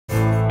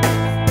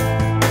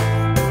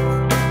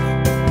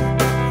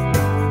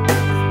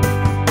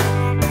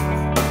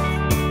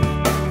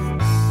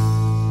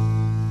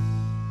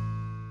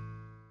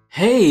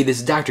Hey, this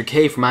is Dr.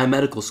 K from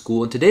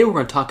iMedicalSchool, and today we're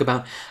going to talk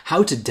about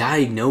how to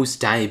diagnose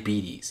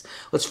diabetes.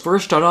 Let's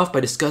first start off by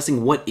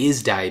discussing what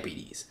is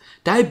diabetes.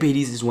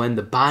 Diabetes is when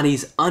the body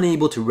is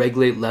unable to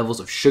regulate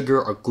levels of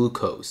sugar or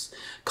glucose,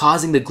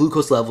 causing the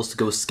glucose levels to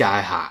go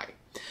sky high.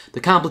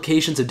 The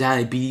complications of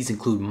diabetes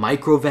include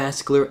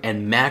microvascular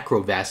and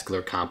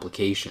macrovascular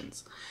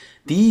complications.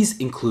 These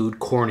include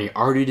coronary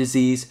artery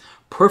disease,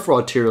 peripheral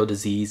arterial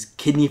disease,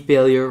 kidney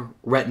failure,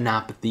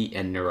 retinopathy,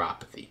 and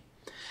neuropathy.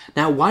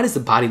 Now, why does the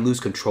body lose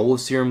control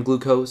of serum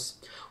glucose?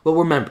 Well,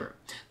 remember,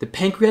 the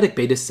pancreatic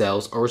beta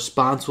cells are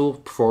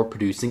responsible for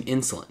producing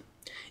insulin.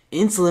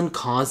 Insulin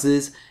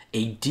causes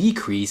a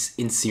decrease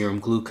in serum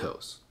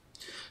glucose.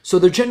 So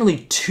there are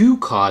generally two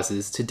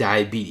causes to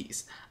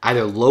diabetes,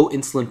 either low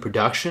insulin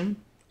production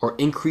or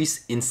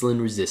increased insulin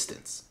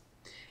resistance.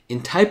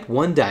 In type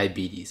 1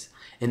 diabetes,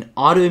 an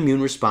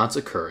autoimmune response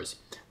occurs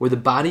where the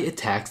body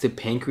attacks the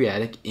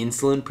pancreatic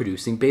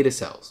insulin-producing beta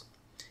cells.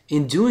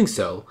 In doing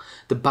so,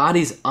 the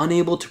body is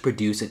unable to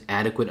produce an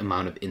adequate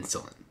amount of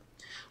insulin.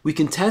 We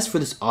can test for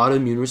this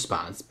autoimmune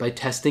response by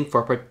testing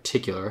for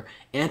particular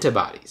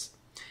antibodies.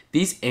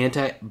 These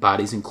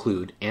antibodies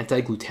include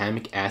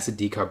anti-glutamic acid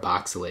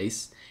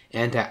decarboxylase,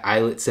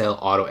 anti-islet cell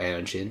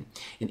autoantigen,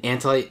 and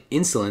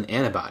anti-insulin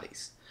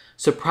antibodies.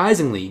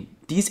 Surprisingly,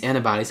 these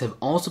antibodies have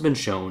also been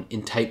shown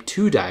in type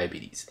 2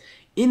 diabetes,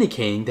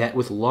 indicating that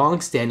with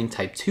long-standing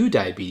type 2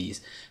 diabetes,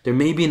 there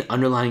may be an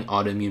underlying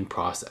autoimmune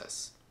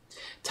process.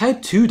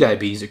 Type 2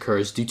 diabetes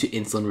occurs due to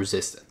insulin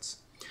resistance.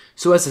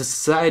 So as a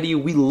society,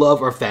 we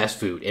love our fast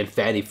food and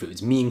fatty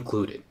foods, me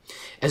included.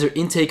 As our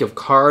intake of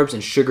carbs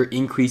and sugar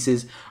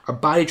increases, our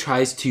body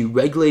tries to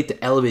regulate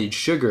the elevated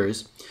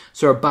sugars,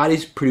 so our body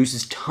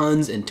produces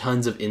tons and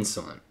tons of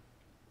insulin.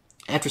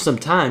 After some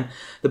time,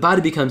 the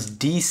body becomes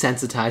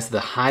desensitized to the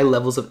high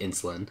levels of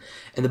insulin,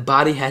 and the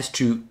body has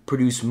to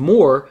produce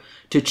more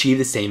to achieve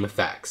the same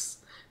effects.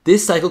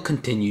 This cycle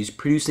continues,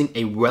 producing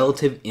a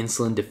relative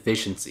insulin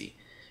deficiency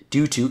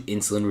due to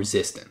insulin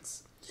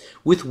resistance.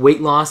 With weight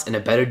loss and a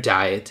better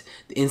diet,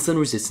 the insulin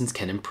resistance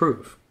can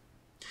improve.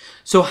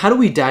 So how do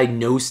we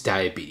diagnose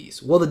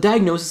diabetes? Well, the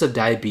diagnosis of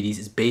diabetes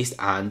is based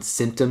on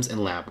symptoms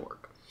and lab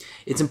work.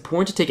 It's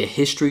important to take a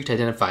history to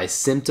identify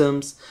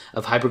symptoms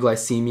of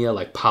hyperglycemia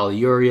like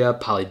polyuria,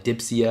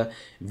 polydipsia,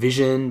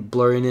 vision,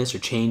 blurriness or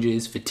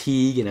changes,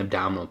 fatigue, and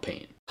abdominal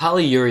pain.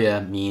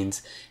 Polyuria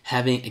means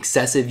having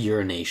excessive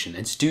urination.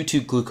 It's due to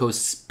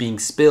glucose being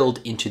spilled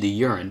into the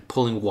urine,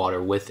 pulling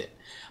water with it.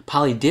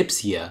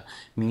 Polydipsia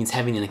means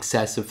having an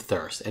excessive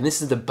thirst, and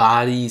this is the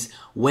body's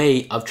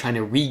way of trying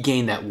to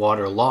regain that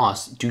water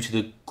loss due to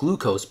the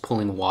glucose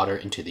pulling water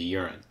into the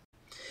urine.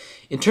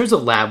 In terms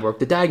of lab work,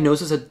 the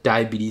diagnosis of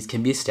diabetes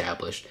can be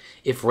established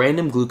if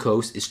random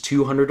glucose is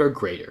 200 or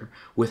greater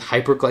with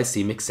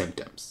hyperglycemic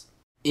symptoms.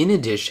 In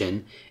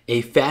addition,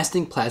 a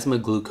fasting plasma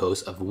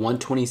glucose of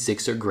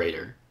 126 or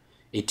greater,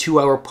 a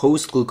 2-hour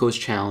post-glucose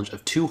challenge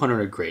of 200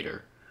 or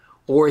greater,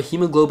 or a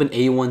hemoglobin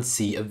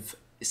A1C of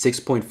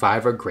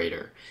 6.5 or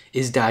greater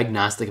is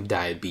diagnostic of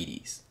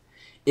diabetes.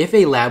 If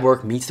a lab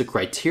work meets the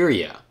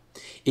criteria,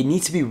 it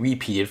needs to be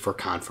repeated for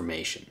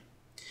confirmation.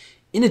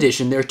 In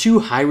addition, there are two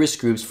high-risk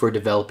groups for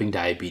developing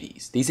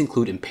diabetes. These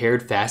include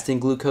impaired fasting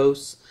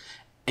glucose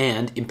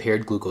and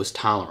impaired glucose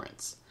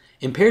tolerance.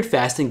 Impaired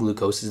fasting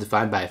glucose is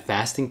defined by a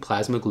fasting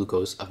plasma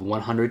glucose of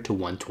 100 to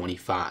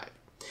 125.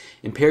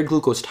 Impaired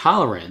glucose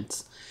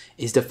tolerance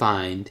is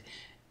defined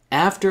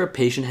after a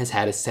patient has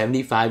had a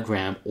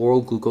 75-gram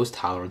oral glucose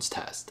tolerance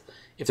test.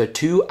 If their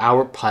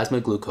 2-hour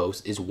plasma glucose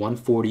is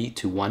 140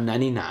 to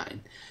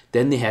 199,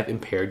 then they have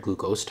impaired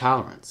glucose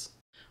tolerance.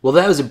 Well,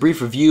 that was a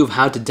brief review of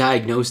how to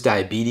diagnose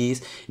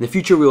diabetes. In the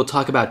future, we will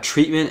talk about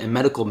treatment and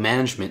medical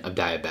management of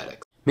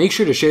diabetics. Make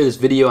sure to share this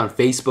video on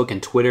Facebook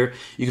and Twitter.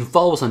 You can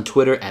follow us on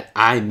Twitter at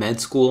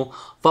iMedSchool.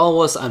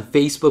 Follow us on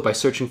Facebook by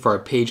searching for our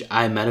page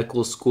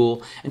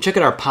iMedicalSchool. And check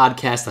out our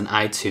podcast on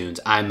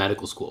iTunes,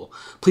 iMedicalSchool.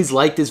 Please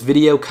like this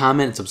video,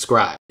 comment, and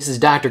subscribe. This is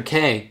Dr.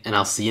 K, and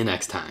I'll see you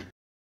next time.